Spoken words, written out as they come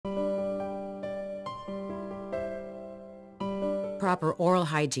Proper oral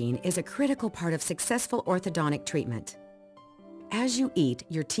hygiene is a critical part of successful orthodontic treatment. As you eat,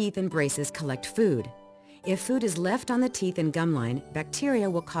 your teeth and braces collect food. If food is left on the teeth and gum line, bacteria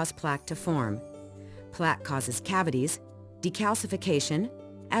will cause plaque to form. Plaque causes cavities, decalcification,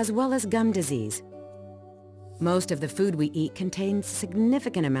 as well as gum disease. Most of the food we eat contains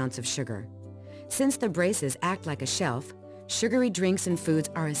significant amounts of sugar. Since the braces act like a shelf, sugary drinks and foods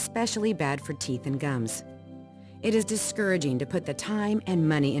are especially bad for teeth and gums. It is discouraging to put the time and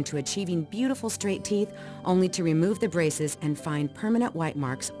money into achieving beautiful straight teeth only to remove the braces and find permanent white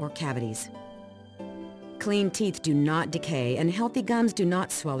marks or cavities. Clean teeth do not decay and healthy gums do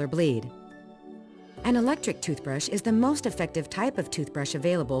not swell or bleed. An electric toothbrush is the most effective type of toothbrush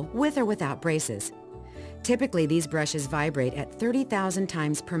available with or without braces. Typically, these brushes vibrate at 30,000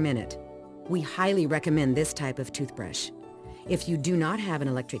 times per minute. We highly recommend this type of toothbrush. If you do not have an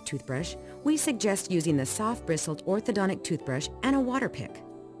electric toothbrush, we suggest using the soft-bristled orthodontic toothbrush and a water pick.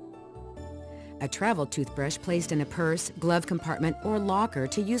 A travel toothbrush placed in a purse, glove compartment, or locker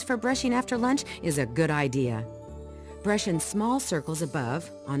to use for brushing after lunch is a good idea. Brush in small circles above,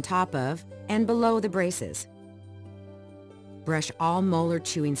 on top of, and below the braces. Brush all molar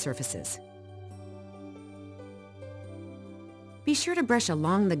chewing surfaces. Be sure to brush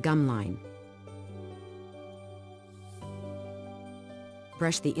along the gum line.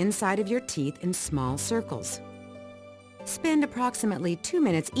 Brush the inside of your teeth in small circles. Spend approximately 2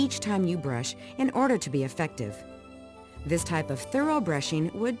 minutes each time you brush in order to be effective. This type of thorough brushing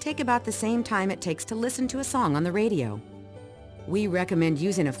would take about the same time it takes to listen to a song on the radio. We recommend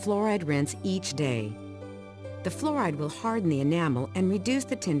using a fluoride rinse each day. The fluoride will harden the enamel and reduce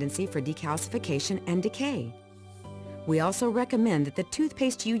the tendency for decalcification and decay. We also recommend that the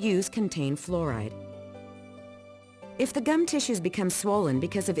toothpaste you use contain fluoride. If the gum tissues become swollen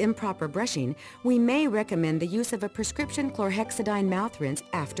because of improper brushing, we may recommend the use of a prescription chlorhexidine mouth rinse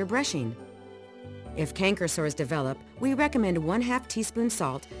after brushing. If canker sores develop, we recommend 1/2 teaspoon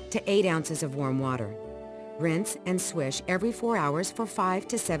salt to 8 ounces of warm water. Rinse and swish every 4 hours for 5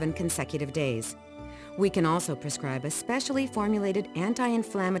 to 7 consecutive days. We can also prescribe a specially formulated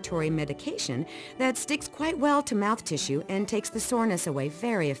anti-inflammatory medication that sticks quite well to mouth tissue and takes the soreness away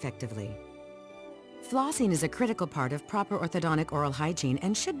very effectively. Flossing is a critical part of proper orthodontic oral hygiene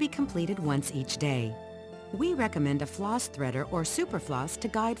and should be completed once each day. We recommend a floss threader or super floss to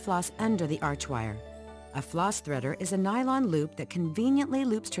guide floss under the arch wire. A floss threader is a nylon loop that conveniently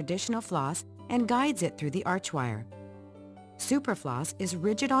loops traditional floss and guides it through the arch wire. Super floss is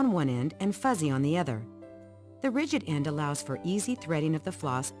rigid on one end and fuzzy on the other. The rigid end allows for easy threading of the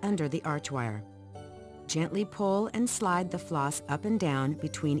floss under the arch wire. Gently pull and slide the floss up and down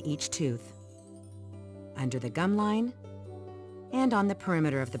between each tooth, under the gum line, and on the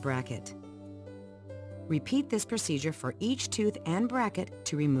perimeter of the bracket. Repeat this procedure for each tooth and bracket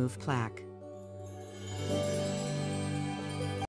to remove plaque.